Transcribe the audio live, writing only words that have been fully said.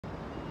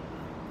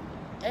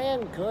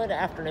And good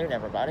afternoon,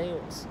 everybody.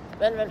 It's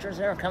Ben Ventures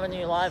here, coming to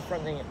you live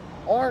from the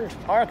orange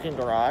parking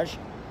garage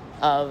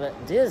of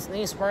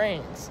Disney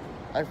Springs.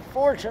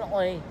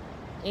 Unfortunately,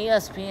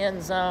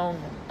 ESPN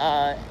Zone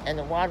and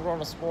the Wide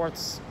World of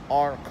Sports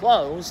are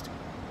closed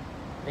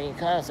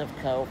because of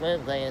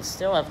COVID. They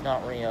still have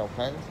not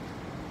reopened.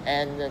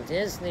 And the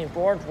Disney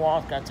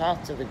Boardwalk, I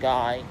talked to the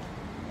guy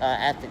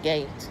at the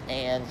gate,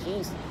 and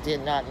he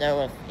did not know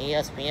if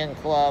ESPN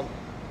Club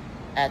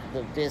at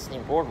the Disney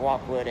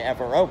Boardwalk would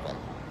ever open.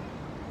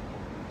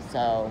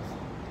 So,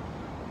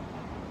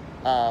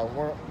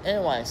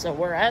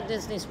 we're at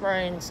Disney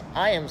Springs.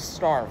 I am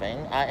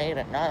starving. I ate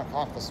at 9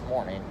 o'clock this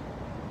morning.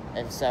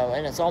 And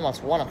it's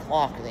almost 1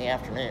 o'clock in the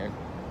afternoon.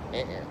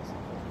 It is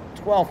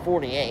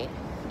 12:48.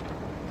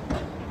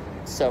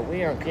 So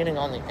we are getting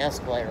on the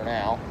escalator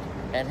now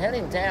and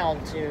heading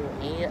down to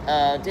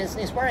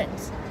Disney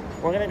Springs.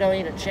 We're going to go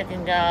eat at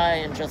Chicken Guy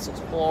and just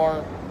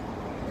explore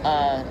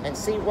and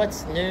see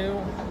what's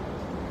new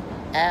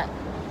at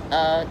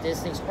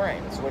Disney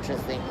Springs, which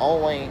is the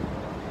only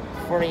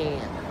free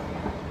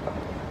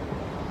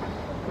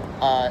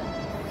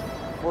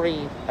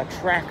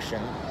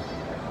attraction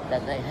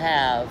that they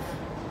have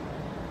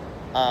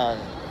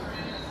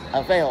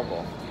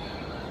available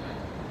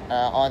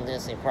on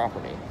Disney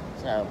property.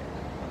 So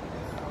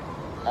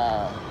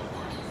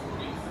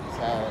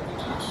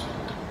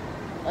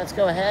let's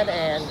go ahead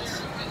and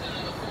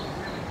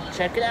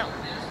check it out.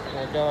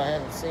 We'll go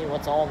ahead and see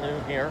what's all new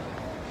here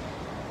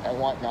and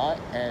whatnot,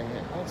 and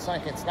it looks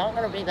like it's not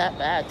going to be that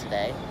bad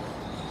today.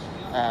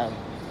 Of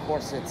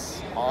course,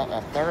 it's on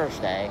a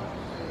Thursday,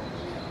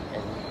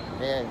 and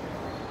then,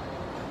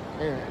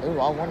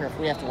 I wonder if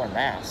we have to wear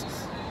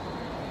masks,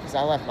 because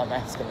I left my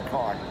mask in the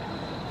car.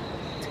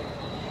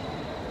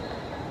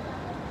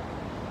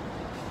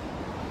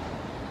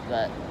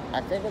 But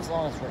I think as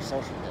long as we're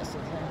social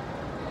distancing,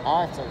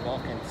 I'll have to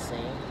look and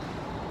see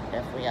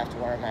if we have to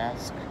wear a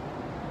mask.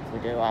 If we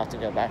do, I'll have to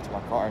go back to my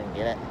car and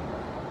get it.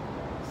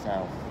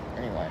 So,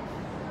 anyway.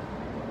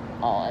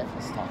 Oh,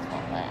 let's talk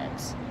about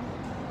bags.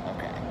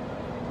 Okay.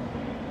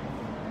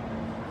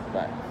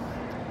 But,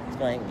 let's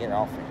go ahead and get it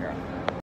off of here.